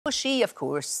Well, she, of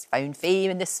course, found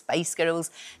fame in the Spice Girls.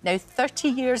 Now, 30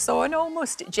 years on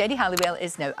almost, Geri Halliwell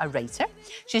is now a writer.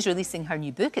 She's releasing her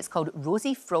new book. It's called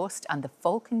Rosie Frost and the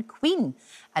Falcon Queen.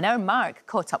 And our Mark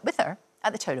caught up with her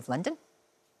at the Tower of London.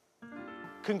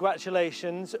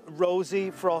 Congratulations,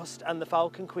 Rosie Frost and the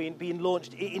Falcon Queen being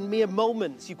launched in mere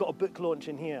moments. You've got a book launch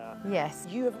in here. Yes.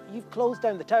 You've closed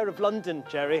down the Tower of London,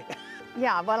 Geri.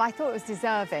 Yeah, well, I thought it was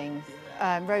deserving.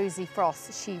 Rosie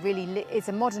Frost, she really is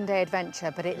a modern-day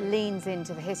adventure, but it leans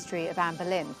into the history of Anne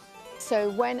Boleyn. So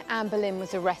when Anne Boleyn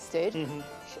was arrested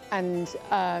and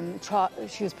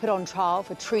she was put on trial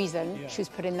for treason, she was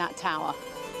put in that tower.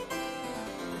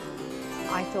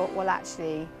 I thought, well,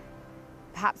 actually,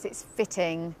 perhaps it's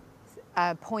fitting,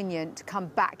 poignant to come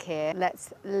back here.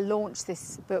 Let's launch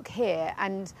this book here.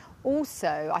 And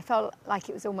also, I felt like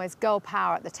it was almost girl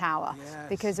power at the Tower,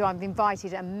 because I've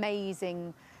invited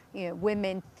amazing,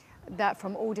 women that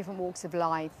from all different walks of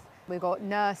life. We've got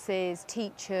nurses,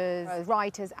 teachers,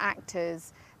 writers,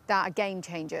 actors that are game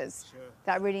changers,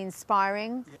 that are really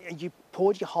inspiring. And you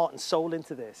poured your heart and soul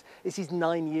into this. This is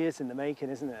 9 years in the making,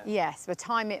 isn't it? Yes, the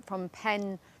time it from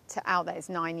pen to out there is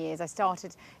 9 years.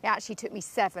 It actually took me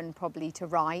 7 probably to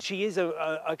write. She is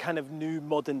a kind of new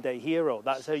modern day hero.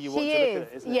 That's how you want to look at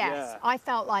it, isn't it? Yes, yeah. I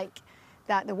felt like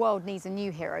that the world needs a new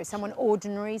hero, someone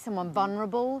ordinary, someone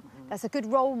vulnerable. That's a good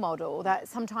role model that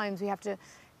sometimes we have to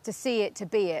see it to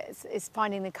be it. It's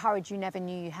finding the courage you never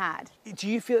knew you had. Do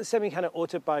you feel it's something kind of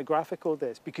autobiographical,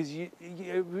 this? Because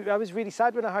I was really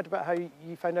sad when I heard about how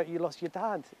you found out you lost your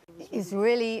dad. It's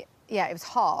really, it was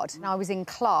hard. I was in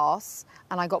class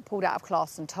and I got pulled out of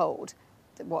class and told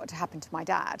what had happened to my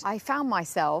dad. I found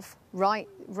myself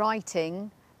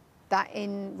writing that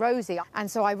in Rosie. And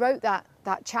so I wrote that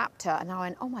chapter and I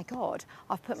went, oh my God,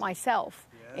 I've put myself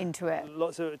into it.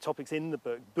 Lots of topics in the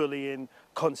book: bullying,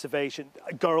 conservation,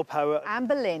 girl power. Anne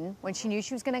Boleyn, when she knew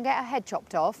she was going to get her head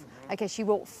chopped off, she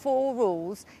wrote 4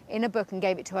 rules in a book and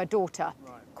gave it to her daughter,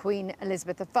 Queen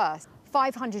Elizabeth I.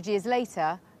 500 years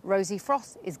later, Rosie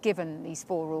Frost is given these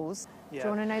 4 rules. Do you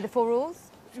want to know the 4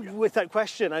 rules? With that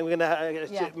question, I'm going to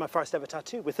do my first ever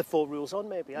tattoo with the 4 rules on,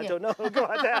 maybe. I don't know. Go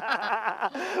on.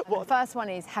 The first one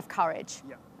is have courage.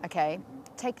 Okay?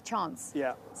 Take a chance.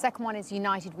 Second one is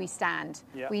united we stand.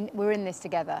 We're in this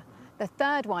together. The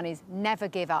third one is never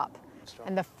give up.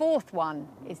 And the fourth one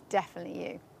is definitely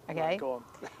you. Okay? Right, go on.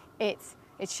 It's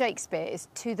Shakespeare. It's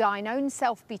to thine own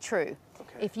self be true.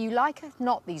 If you like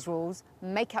not these rules,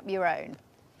 make up your own.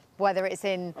 Whether it's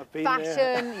in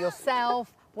fashion,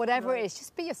 yourself, whatever it is,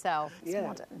 just be yourself. It's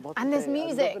modern. And there's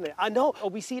music. I know. Are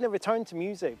we seeing a return to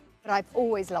music? But I've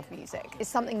always loved music. It's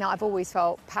something that I've always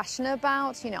felt passionate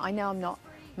about. I know I'm not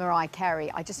Mariah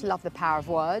Carey. I just love the power of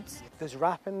words. There's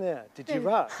rap in there. Did you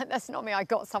rap? That's not me. I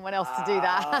got someone else to do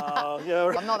that.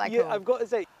 I'm not that cool. I've got to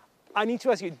say, I need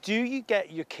to ask you, do you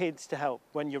get your kids to help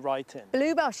when you're writing?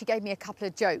 Bluebell, she gave me a couple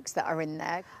of jokes that are in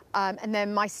there. And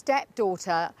then my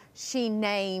stepdaughter, she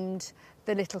named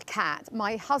the little cat.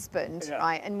 My husband,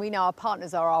 right, and we know our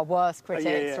partners are our worst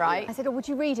critics, right? I said, oh, would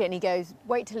you read it? And he goes,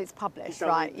 wait till it's published,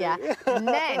 right? And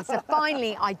then, so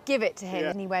finally, I give it to him,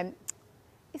 and he went,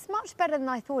 it's much better than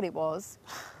I thought it was.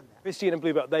 Christine and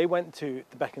Bluebell, they went to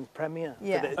the Beckham premiere.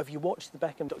 Have you watched the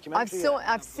Beckham documentary?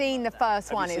 I've seen the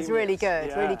first one. It was really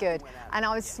good, really good. And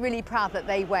I was really proud that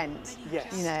they went.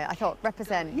 I thought,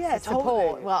 represent, support.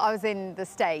 Totally. Well, I was in the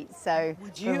States, so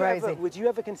would you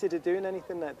ever consider doing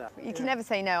anything like that? You can never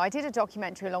say no. I did a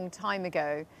documentary a long time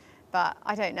ago, but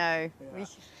I don't know.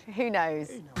 Who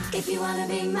knows? If you want to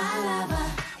be my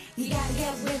lover, you gotta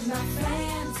get with my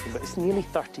friends. But it's nearly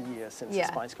 30 years since the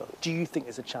Spice Girls. Do you think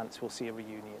there's a chance we'll see a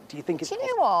reunion? Do you think it's possible? Do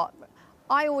you know what?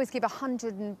 I always give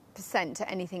 100%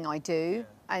 to anything I do,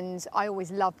 and I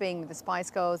always love being with the Spice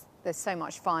Girls. They're so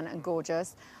much fun and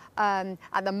gorgeous.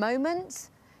 At the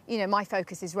moment, my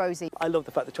focus is Rosie. I love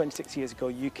the fact that 26 years ago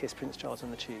you kissed Prince Charles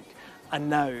on the cheek, and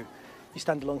now you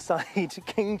stand alongside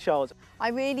King Charles. I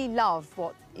really love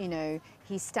what,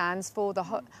 he stands for, the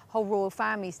whole royal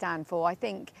family stand for. I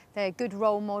think they're good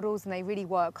role models and they really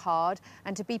work hard.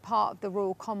 And to be part of the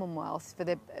Royal Commonwealth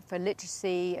for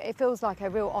literacy, it feels like a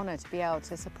real honour to be able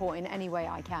to support in any way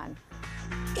I can.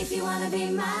 If you want to be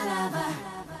my lover.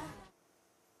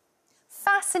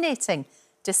 Fascinating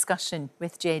discussion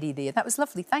with Geri there. That was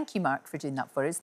lovely. Thank you, Mark, for doing that for us.